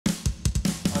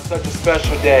such a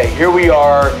special day. Here we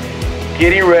are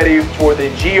getting ready for the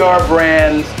GR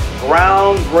Brand's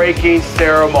groundbreaking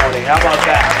ceremony. How about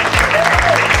that?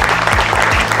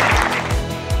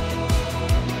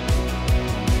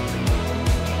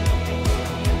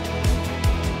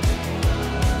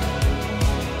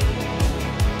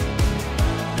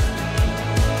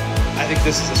 I think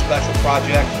this is a special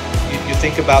project. You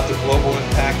think about the global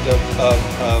impact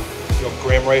of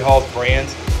Graham Rahal's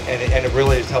brands, and it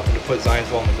really is helping to put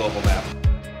Zionsville on the global map.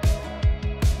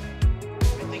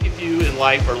 I think if you in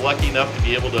life are lucky enough to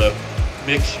be able to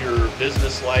mix your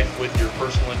business life with your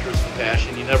personal interest and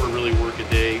passion, you never really work a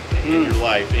day in your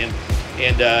life. And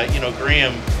you know,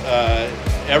 Graham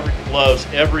loves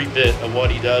every bit of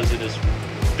what he does in his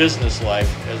business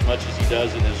life as much as he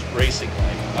does in his racing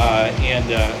life.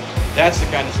 That's the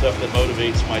kind of stuff that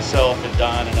motivates myself and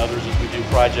Don and others as we do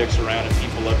projects around and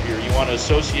people up here. You want to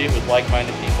associate with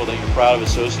like-minded people that you're proud of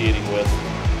associating with,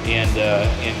 and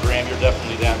Graham, you're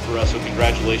definitely that for us, so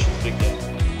congratulations, big day.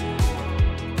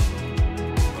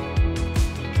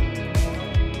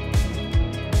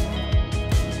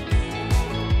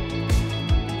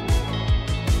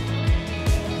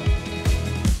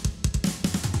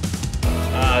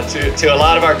 To a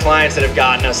lot of our clients that have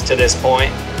gotten us to this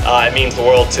point, it means the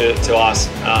world to us,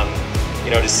 you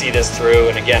know, to see this through.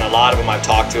 And again, a lot of them I've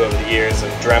talked to over the years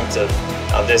and dreamt of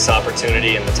this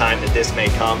opportunity and the time that this may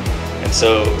come. And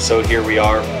so here we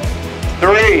are.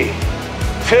 3,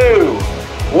 2,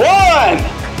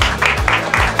 1.